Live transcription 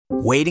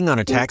Waiting on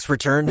a tax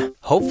return?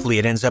 Hopefully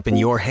it ends up in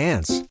your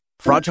hands.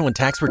 Fraudulent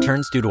tax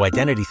returns due to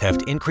identity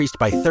theft increased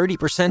by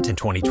 30% in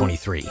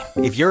 2023.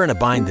 If you're in a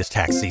bind this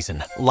tax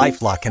season,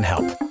 LifeLock can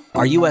help.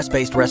 Our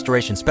U.S.-based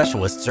restoration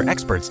specialists are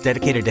experts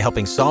dedicated to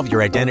helping solve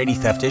your identity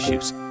theft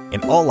issues.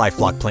 And all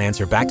LifeLock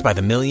plans are backed by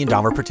the $1 Million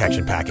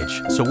Protection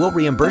Package. So we'll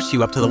reimburse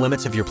you up to the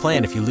limits of your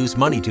plan if you lose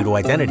money due to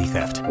identity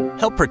theft.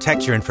 Help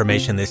protect your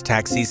information this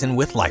tax season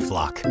with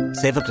LifeLock.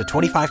 Save up to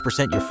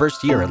 25% your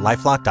first year at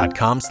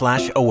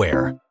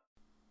LifeLock.com/aware.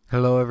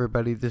 Hello,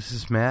 everybody. This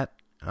is Matt.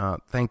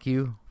 Thank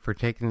you for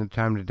taking the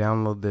time to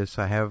download this.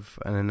 I have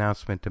an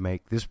announcement to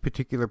make. This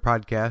particular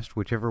podcast,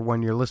 whichever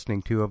one you're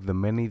listening to of the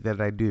many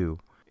that I do,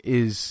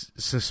 is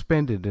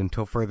suspended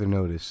until further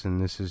notice,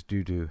 and this is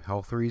due to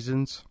health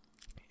reasons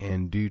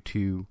and due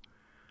to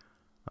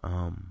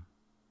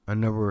a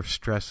number of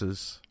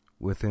stresses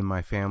within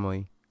my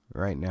family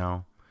right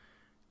now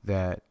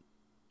that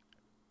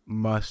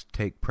must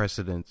take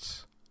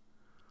precedence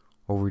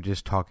over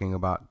just talking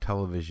about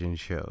television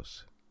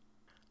shows.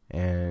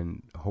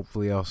 And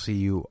hopefully I'll see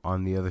you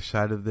on the other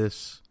side of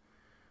this.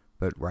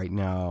 But right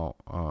now,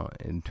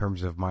 in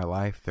terms of my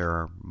life, there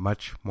are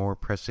much more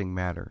pressing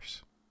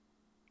matters.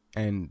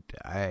 And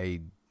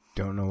I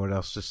don't know what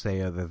else to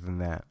say other than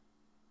that.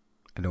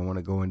 I don't want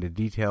to go into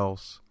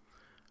details.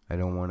 I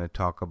don't want to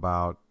talk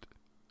about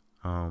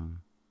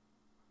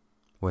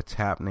what's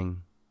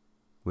happening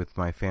with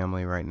my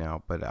family right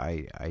now. But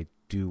I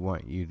do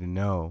want you to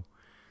know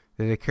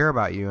that I care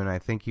about you and I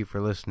thank you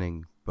for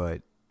listening.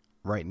 But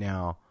right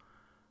now,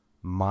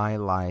 my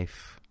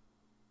life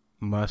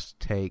must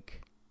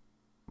take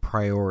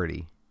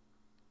priority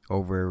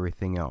over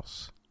everything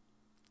else.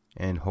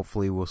 And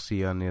hopefully we'll see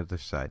you on the other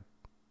side.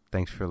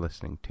 Thanks for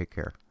listening. Take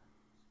care.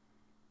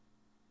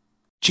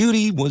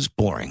 Judy was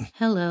boring.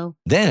 Hello.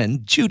 Then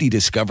Judy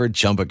discovered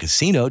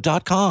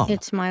ChumbaCasino.com.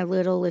 It's my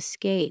little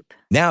escape.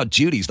 Now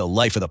Judy's the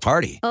life of the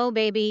party. Oh,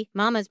 baby,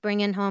 mama's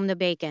bringing home the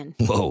bacon.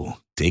 Whoa,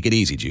 take it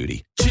easy,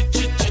 Judy.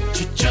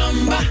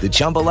 The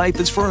Chumba life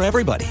is for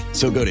everybody.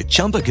 So go to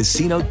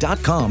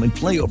ChumbaCasino.com and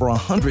play over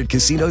 100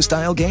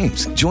 casino-style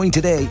games. Join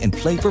today and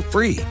play for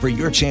free for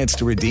your chance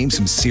to redeem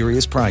some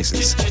serious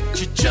prizes.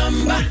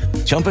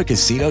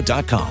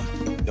 ChumbaCasino.com.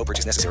 No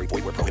purchase necessary.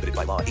 Void where prohibited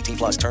by law.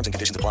 18+ terms and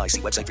conditions apply.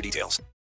 See website for details.